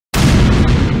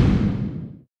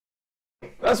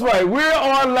That's right. We're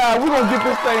on live. We're going to get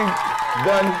this thing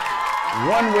done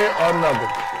one way or another.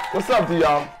 What's up to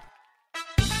y'all?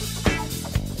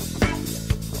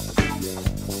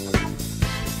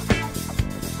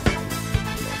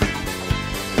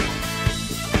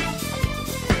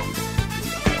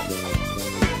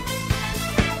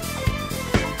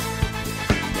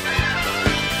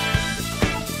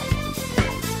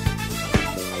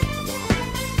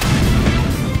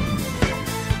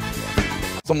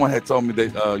 Someone had told me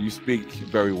that you speak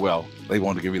very well. They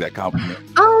wanted to give you that compliment.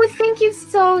 Oh, thank you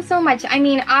so much. I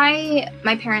mean,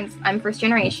 my parents, I'm first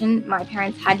generation. My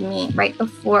parents had me right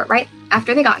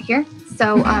after they got here.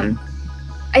 So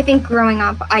I think growing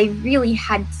up, I really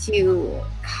had to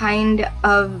kind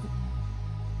of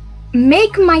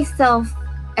make myself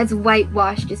as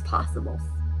whitewashed as possible.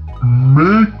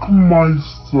 Make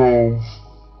myself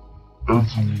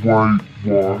as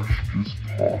whitewashed as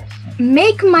possible.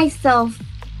 Make myself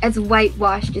as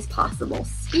whitewashed as possible.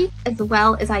 Speak as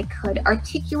well as I could.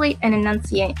 Articulate and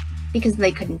enunciate, because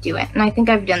they couldn't do it. And I think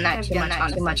I've done that too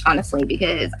much, honestly,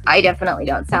 because I definitely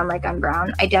don't sound like I'm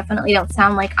brown. I definitely don't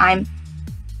sound like I'm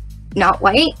not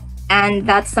white. And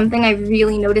that's something I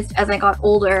really noticed as I got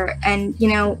older. And, you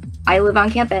know, I live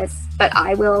on campus, but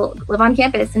I will live on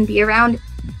campus and be around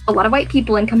a lot of white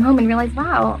people and come home and realize,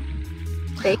 wow,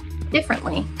 they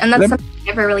differently. And that's something I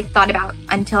never really thought about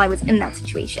until I was in that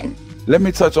situation. Let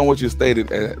me touch on what you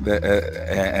stated,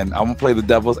 and I'm gonna play the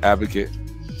devil's advocate.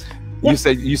 Yep.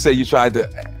 You said you tried to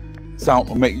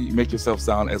make yourself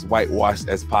sound as whitewashed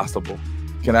as possible.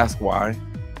 Can I ask why?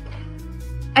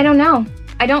 I don't know.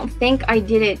 I don't think I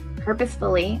did it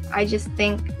purposefully. I just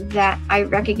think that I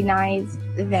recognized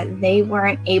that they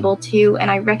weren't able to,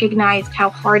 and I recognized how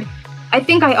hard. I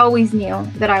think I always knew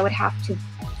that I would have to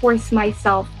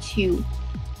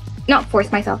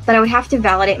that I would have to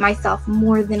validate myself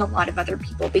more than a lot of other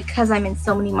people because I'm in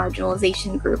so many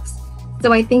marginalization groups.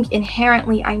 So I think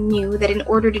inherently I knew that in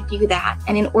order to do that,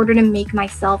 and in order to make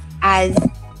myself as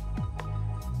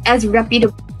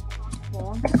reputable as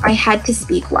possible, I had to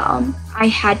speak well. I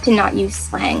had to not use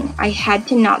slang. I had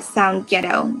to not sound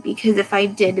ghetto, because if I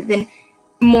did, then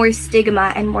more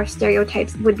stigma and more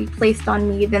stereotypes would be placed on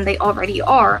me than they already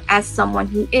are as someone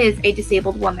who is a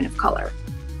disabled woman of color.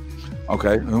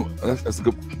 Okay, that's a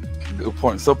good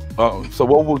point. So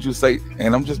what would you say?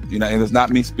 And I'm just, and it's not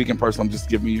me speaking personally. I'm just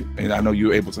giving you, and I know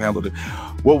you're able to handle it.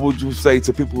 What would you say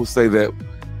to people who say that?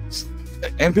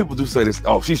 And people do say this.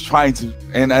 Oh, she's trying to,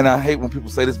 and I hate when people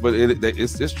say this, but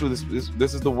it's true.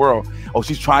 This is the world. Oh,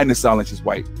 she's trying to sound like she's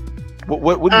white.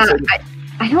 What do you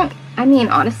say? I mean,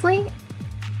 honestly,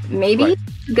 maybe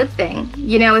it's a good thing.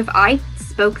 You know, if I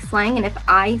spoke slang and if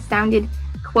I sounded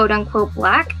quote unquote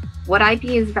black, would I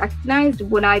be as recognized?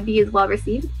 Would I be as well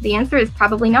received? The answer is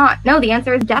probably not. No, the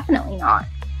answer is definitely not.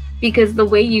 Because the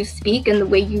way you speak and the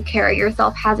way you carry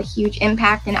yourself has a huge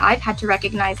impact. And I've had to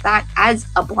recognize that as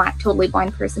a black, totally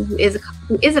blind person who is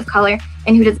of color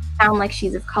and who doesn't sound like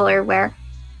she's of color, where,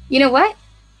 you know what?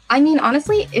 I mean,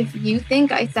 honestly, if you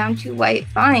think I sound too white,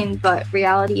 fine. But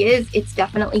reality is, it's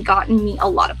definitely gotten me a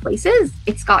lot of places.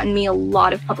 It's gotten me a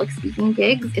lot of public speaking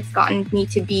gigs. It's gotten me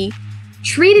to be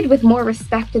treated with more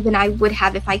respect than I would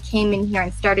have if I came in here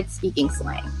and started speaking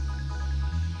slang.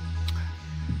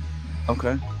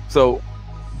 Okay, so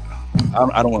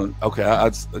I don't want to. Okay, I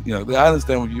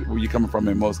understand where you're coming from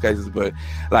in most cases, but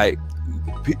like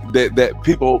that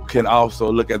people can also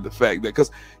look at the fact that, because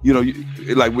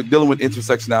like we're dealing with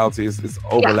intersectionality, it's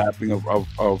overlapping of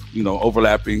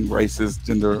overlapping races,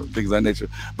 gender, things of that nature.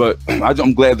 But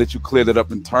I'm glad that you cleared it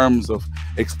up in terms of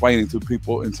explaining to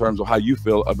people in terms of how you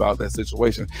feel about that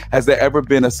situation. Has there ever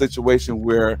been a situation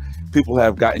where people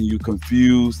have gotten you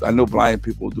confused? I know blind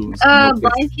people do.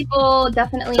 Blind people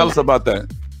definitely. Tell us about that.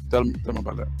 Tell me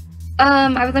about that.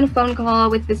 I was on a phone call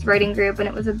with this writing group, and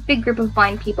it was a big group of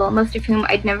blind people, most of whom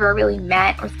I'd never really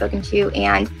met or spoken to.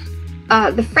 And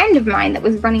the friend of mine that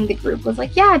was running the group was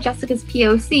like, yeah, Jessica's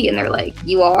POC. And they're like,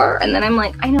 you are? And then I'm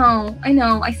like, I know.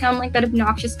 I sound like that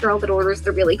obnoxious girl that orders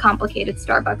the really complicated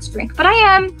Starbucks drink. But I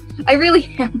am. I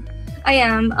really am. I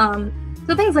am.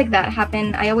 So things like that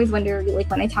happen. I always wonder, like,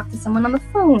 when I talk to someone on the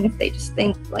phone, if they just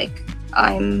think, like,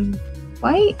 I'm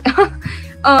white.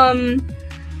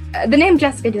 The name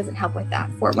Jessica doesn't help with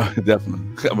that for me.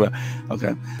 Definitely.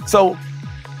 Okay. So,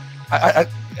 I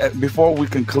before we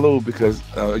conclude, because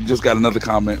you just got another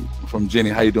comment from Jenny.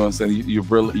 How you doing, Cindy? You're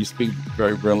brilliant. You speak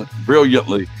very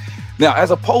brilliantly. Now,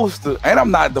 as opposed to, and I'm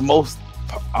not the most.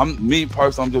 Me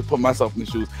personally, I'm just putting myself in the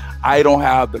shoes. I don't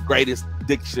have the greatest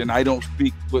diction. I don't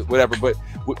speak whatever. But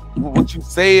what you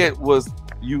said was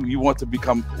you want to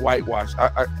become whitewashed.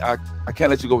 I can't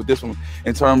let you go with this one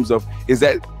in terms of, is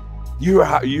that you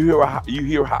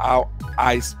hear how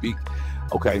I speak,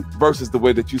 okay, versus the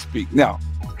way that you speak. Now,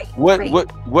 what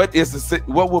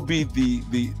will be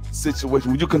the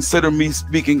situation? Would you consider me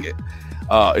speaking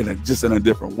in a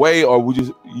different way, or would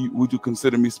you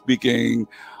consider me speaking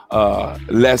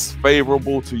less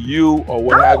favorable to you, or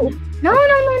what have you? No.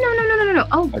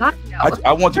 Oh God, no.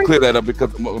 I want to clear that up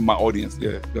because of my audience.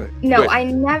 Yeah, go ahead. No, go ahead. I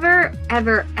never,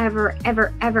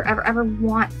 ever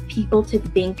want people to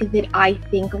think that I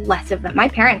think less of them. My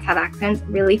parents have accents,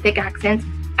 really thick accents.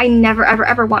 I never,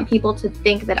 ever want people to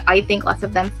think that I think less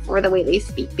of them for the way they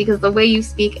speak, because the way you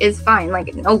speak is fine.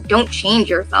 Like, no, don't change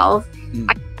yourself.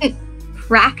 I didn't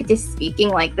practice speaking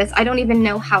like this. I don't even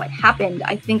know how it happened.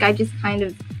 I think I just kind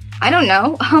of, I don't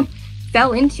know,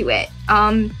 fell into it.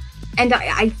 And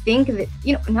I think that,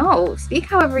 no, speak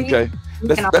however you. Okay,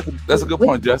 that's a good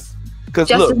point, Jess. Because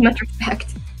just look, as much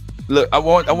respect. Look, I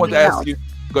want to ask you.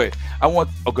 Go ahead.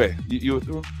 Okay, you were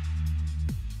through.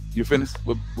 You finished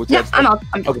with yeah, I'm all.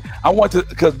 Okay, I want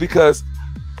to because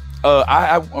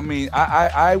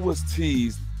I was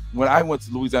teased when I went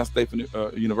to Louisiana State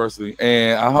University,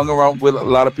 and I hung around with a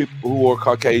lot of people who were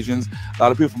Caucasians, a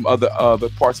lot of people from other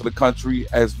parts of the country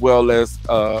as well as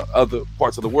other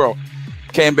parts of the world.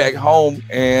 Came back home,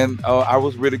 and I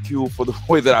was ridiculed for the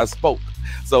way that I spoke.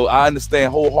 So I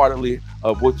understand wholeheartedly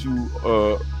of what you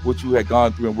had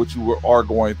gone through and what you are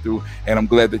going through, and I'm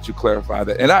glad that you clarified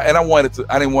that. And I didn't want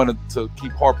to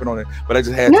keep harping on it, but I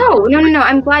just had No.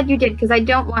 I'm glad you did, because I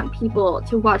don't want people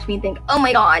to watch me think, oh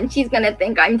my God, she's gonna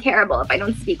think I'm terrible if I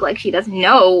don't speak like she does.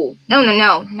 No,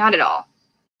 not at all.